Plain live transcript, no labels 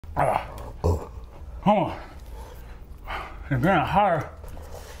Hold on. It's getting higher.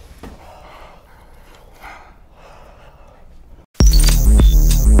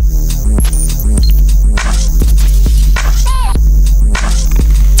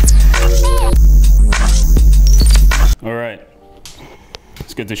 All right,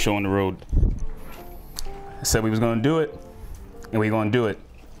 let's get this show on the road. I said we was gonna do it, and we gonna do it.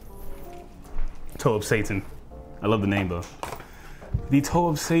 Toe of Satan. I love the name though. The Toe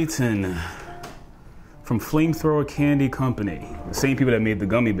of Satan from Flamethrower Candy Company. The same people that made the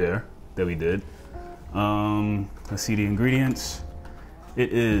gummy bear that we did. Let's see the ingredients.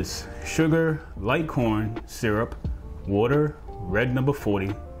 It is sugar, light corn syrup, water, red number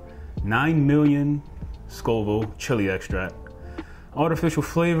 40, 9 million Scoville chili extract, artificial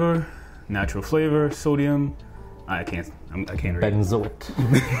flavor, natural flavor, sodium. I can't read. Benzoate.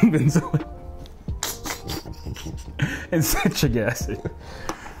 Benzoate. And citric acid.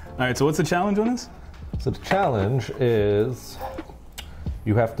 All right, so what's the challenge on this? So the challenge is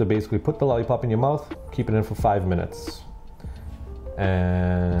you have to basically put the lollipop in your mouth, keep it in for 5 minutes.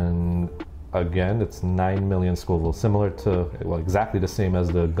 And again, it's 9 million Scoville, similar to, well, exactly the same as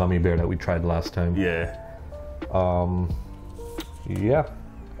the gummy bear that we tried last time. Yeah. Yeah.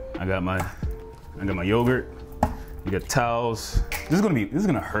 I got my yogurt. You got towels. This is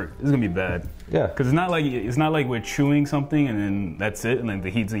gonna hurt. This is gonna be bad. Yeah. Because it's not like we're chewing something and then that's it, and then the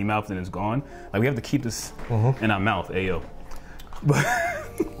heat's in your mouth and it's gone. Like we have to keep this in our mouth, ayo. But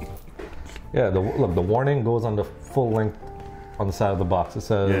yeah. Look, the warning goes on the full length on the side of the box. It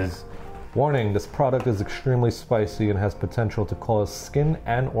says, "Warning: This product is extremely spicy and has potential to cause skin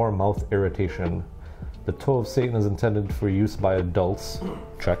and/or mouth irritation. The Toe of Satan is intended for use by adults.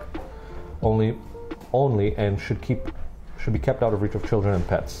 Check. Only, and should be kept out of reach of children and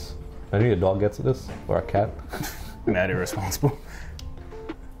pets." Maybe a dog gets this, or a cat. Mad irresponsible.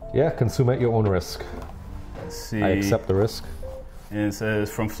 Yeah, consume at your own risk. Let's see. I accept the risk. And it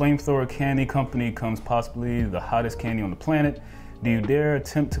says, from Flamethrower Candy Company comes possibly the hottest candy on the planet. Do you dare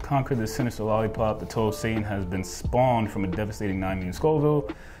attempt to conquer this sinister lollipop? The Toe of Satan has been spawned from a devastating 9 million Scoville.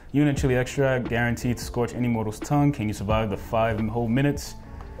 Unit chili extract guaranteed to scorch any mortal's tongue. Can you survive the 5 whole minutes?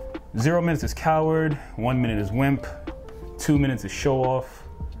 0 minutes is coward. 1 minute is wimp. 2 minutes is show off.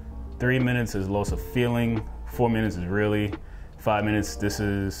 3 minutes is loss of feeling. 4 minutes is really. 5 minutes, this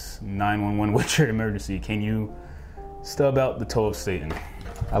is 911, what's your emergency? Can you stub out the Toe of Satan?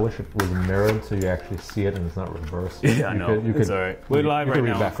 I wish it was mirrored so you actually see it and it's not reversed. Yeah, I know. It's all right. We're live right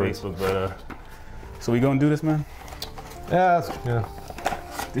now on Facebook, but so we gonna do this, man? Yeah.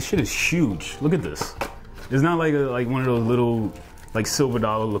 This shit is huge. Look at this. It's not like one of those little like silver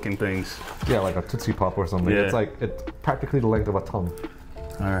dollar looking things. Yeah, like a Tootsie Pop or something. Yeah. It's practically the length of a tongue.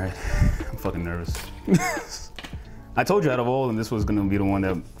 All right, I'm fucking nervous. I told you out of all of them, this was gonna be the one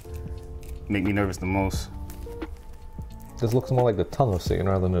that make me nervous the most. This looks more like the tongue of Satan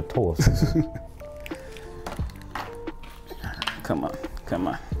rather than the toe of Satan. Come on.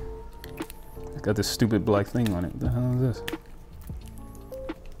 It's got this stupid black thing on it. What the hell is this?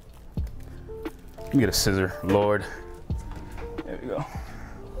 Let me get a scissor, Lord. There we go.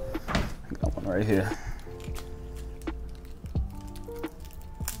 I got one right here.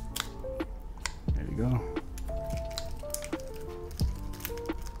 There we go.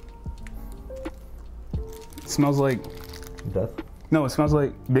 It smells like Death? No, it smells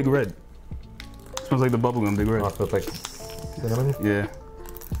like Big Red. It smells like the bubblegum Big Red. Oh, it smells like cinnamon? Yeah.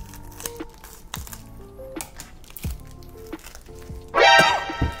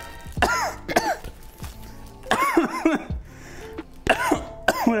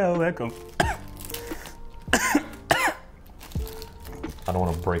 Where the hell did that come? I don't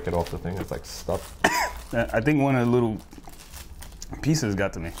want to break it off the thing. It's like stuff. I think one of the little pieces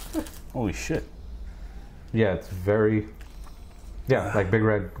got to me. Holy shit. Yeah, it's very... Yeah, like Big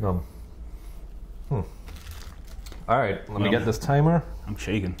Red gum. All right, let me get this timer. I'm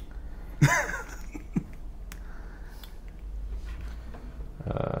shaking.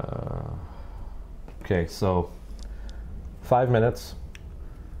 Okay, so 5 minutes.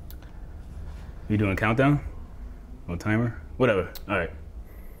 You doing a countdown? Or timer? Whatever. All right.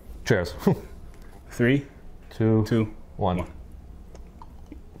 Cheers. 3, 2, 1.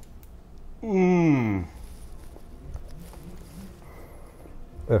 Mmm.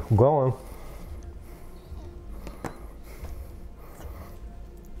 Go on.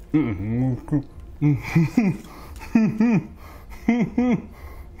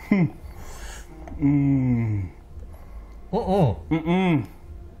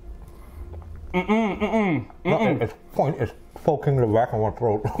 It's poking the back of my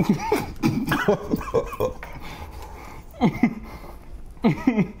throat.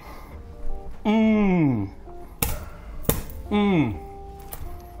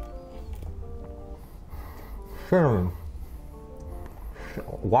 Cinnamon.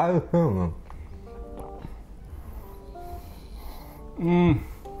 Why the cinnamon?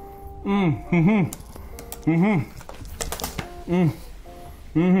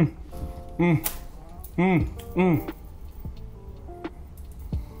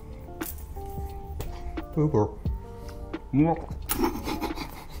 Super.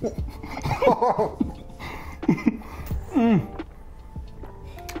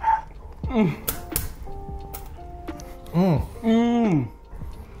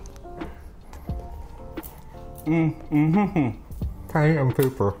 Tiny and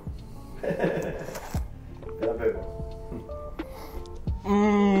super.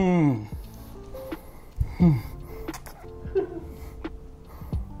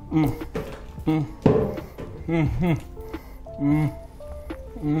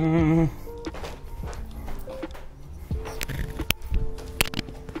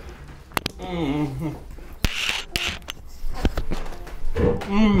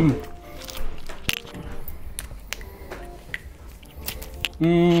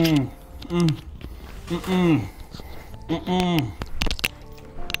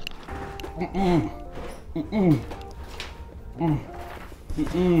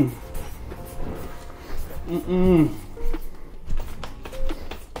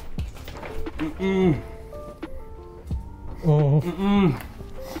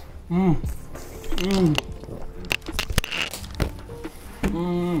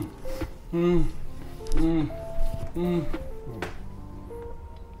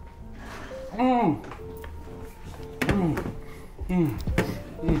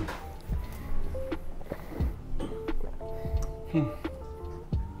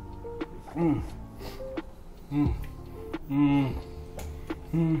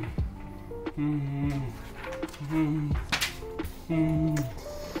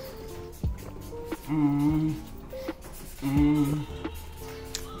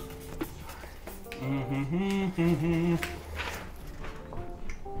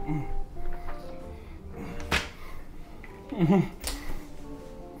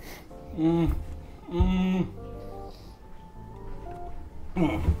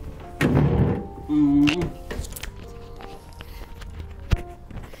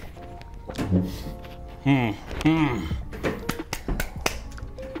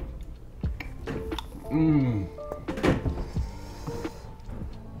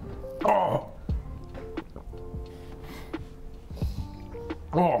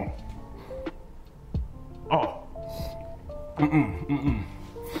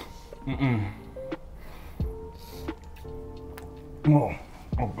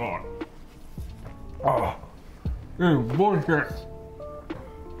 Oh God. Oh, this is bullshit.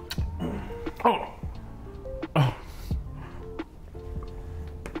 Oh. Oh.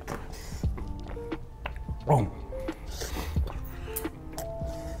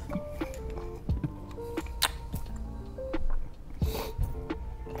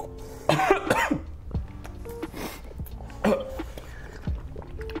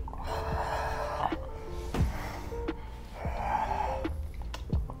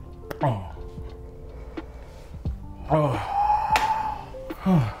 Oh.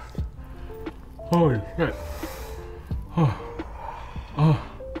 Holy shit.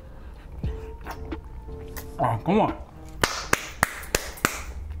 Oh, come on.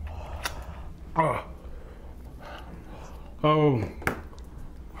 Oh. Oh.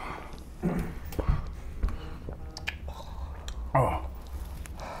 Oh.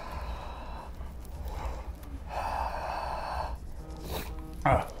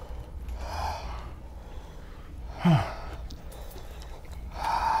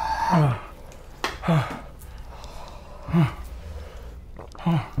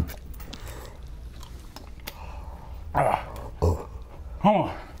 Come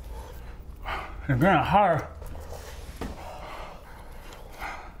on. It's getting higher.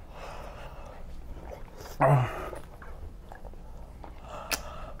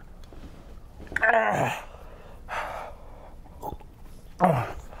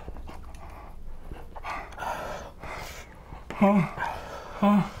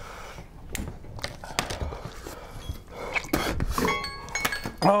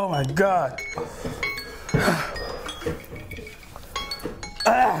 Oh my God.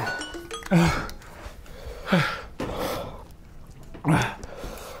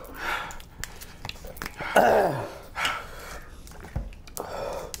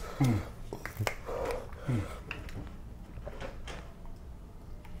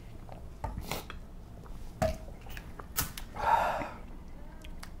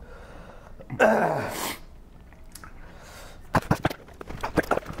 I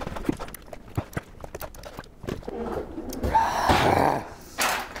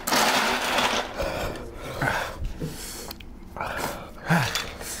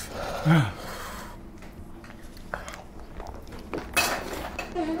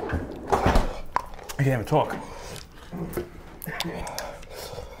can't even talk.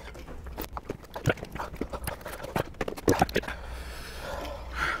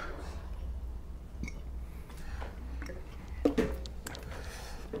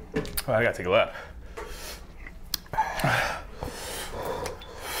 Oh, I gotta take a lap.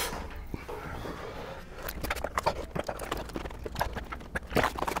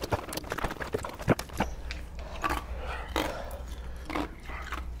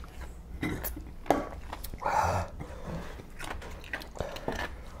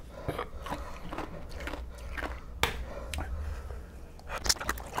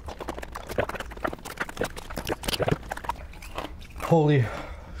 Holy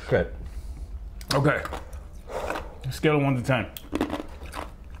shit. Okay. Scale of 1 to 10.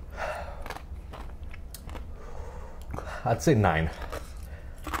 I'd say 9.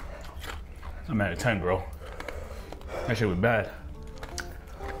 I'm at a 10, bro. That shit was bad.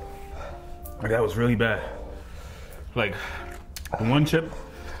 Like, that was really bad. Like, the one chip,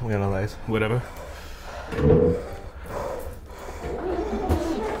 We analyze. whatever.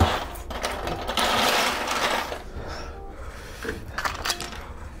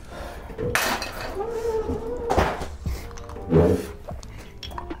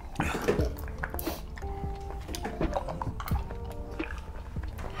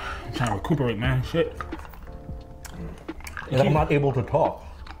 I'm trying to recuperate, man. Shit. And I'm not able to talk.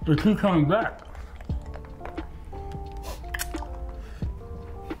 They keep coming back.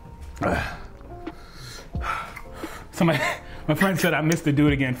 Somebody, my friend said I missed to do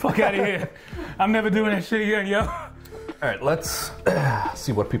it again. Fuck out of here. I'm never doing that shit again, yo. All right, let's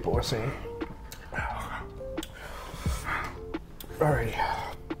see what people are saying. Alrighty.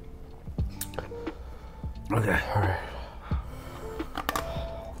 Okay. All right.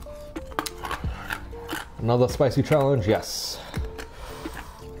 Another spicy challenge? Yes.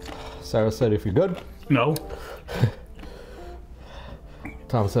 Sarah said, if you're good. No.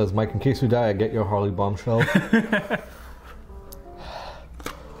 Tom says, Mike, in case you die, I get your Harley bombshell.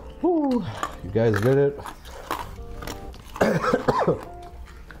 Woo, you guys did it.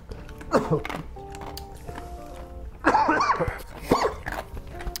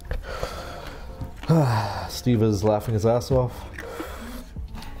 Steve is laughing his ass off.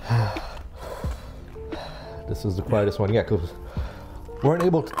 This is the quietest one. Yeah, because we weren't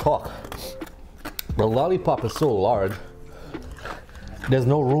able to talk. The lollipop is so large. There's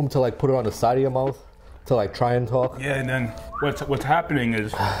no room to like put it on the side of your mouth to like try and talk. Yeah, and then what's happening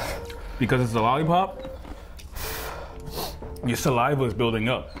is, because it's a lollipop, your saliva is building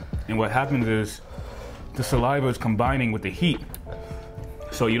up. And what happens is the saliva is combining with the heat.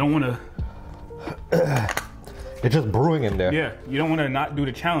 So you don't want to... It's just brewing in there. Yeah, you don't want to not do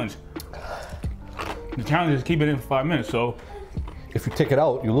the challenge. The challenge is keep it in for 5 minutes. So If you take it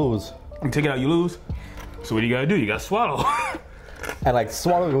out, you lose. you take it out, you lose. So what do? You gotta swallow. And like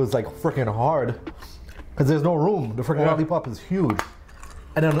swallowing it was like freaking hard. Because there's no room. The freaking lollipop is huge.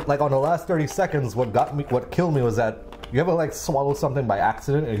 And then like on the last 30 seconds, what killed me was that you ever like swallow something by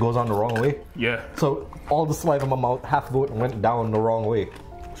accident and it goes on the wrong way? Yeah. So all the saliva in my mouth, half of it went down the wrong way.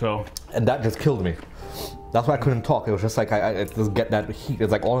 So And that just killed me. That's why I couldn't talk. It was just like I just get that heat.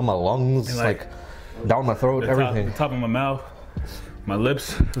 It's like all in my lungs, And, like down my throat, everything. The top of my mouth, my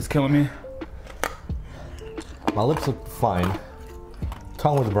lips was killing me. My lips look fine.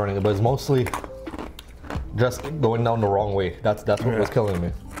 Tongue was burning, but it's mostly just going down the wrong way. That's what was killing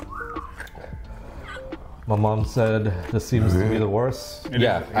me. My mom said this seems to be the worst. It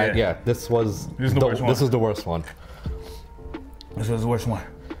is, This was This is the worst one. This is the worst one. This was the worst one.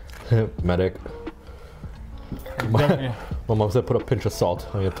 Medic. Definitely. My mom said put a pinch of salt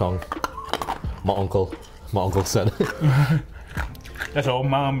on your tongue. My uncle said. That's all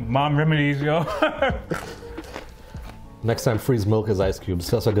mom remedies, yo. Next time freeze milk as ice cubes.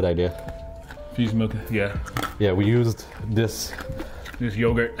 That's a good idea. Fuse milk, yeah. Yeah, we used this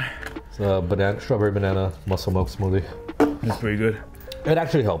Yogurt. strawberry banana muscle milk smoothie. It's pretty good. It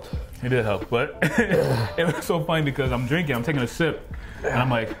actually helped. It did help, but it was so funny because I'm taking a sip, and I'm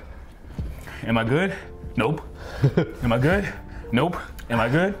like, am I good? Nope. Am I good? Nope. Am I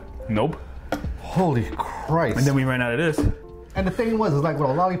good? Nope. Holy Christ. And then we ran out of this. And the thing was, is like with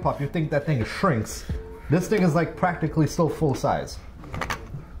a lollipop, you think that thing shrinks. This thing is like practically still full size.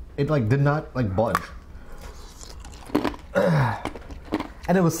 It like did not like budge.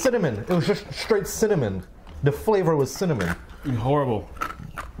 And it was cinnamon. It was just straight cinnamon. The flavor was cinnamon. Horrible.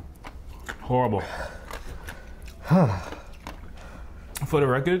 Horrible. For the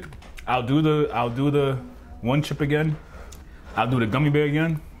record, I'll do the one chip again. I'll do the gummy bear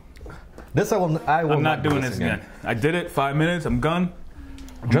again. This I will I'm not doing this again. I did it 5 minutes. I'm gone.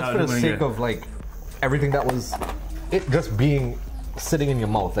 Just for the sake of like everything that was it just being sitting in your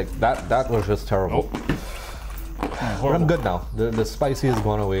mouth, like that was just terrible. Oh. But I'm good now. The spicy has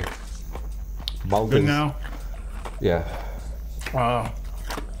gone away. Mouth Good is, now. Yeah.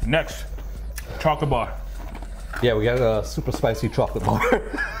 Next, chocolate bar. Yeah, we got a super spicy chocolate bar.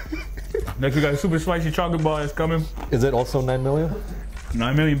 Next, we got a super spicy chocolate bar that's coming. Is it also 9 million?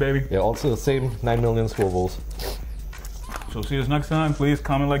 9 million, baby. Yeah, also the same 9 million Scovilles. So see us next time. Please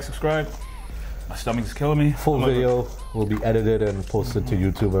comment, like, subscribe. My stomach is killing me. Full video will be edited and posted to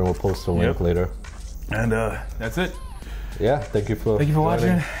YouTube, and we'll post a link later. And that's it. Yeah, thank you for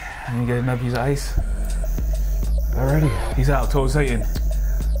watching. And you get another piece of ice. Alrighty. Peace out. Told Satan.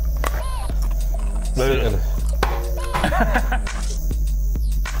 Satan.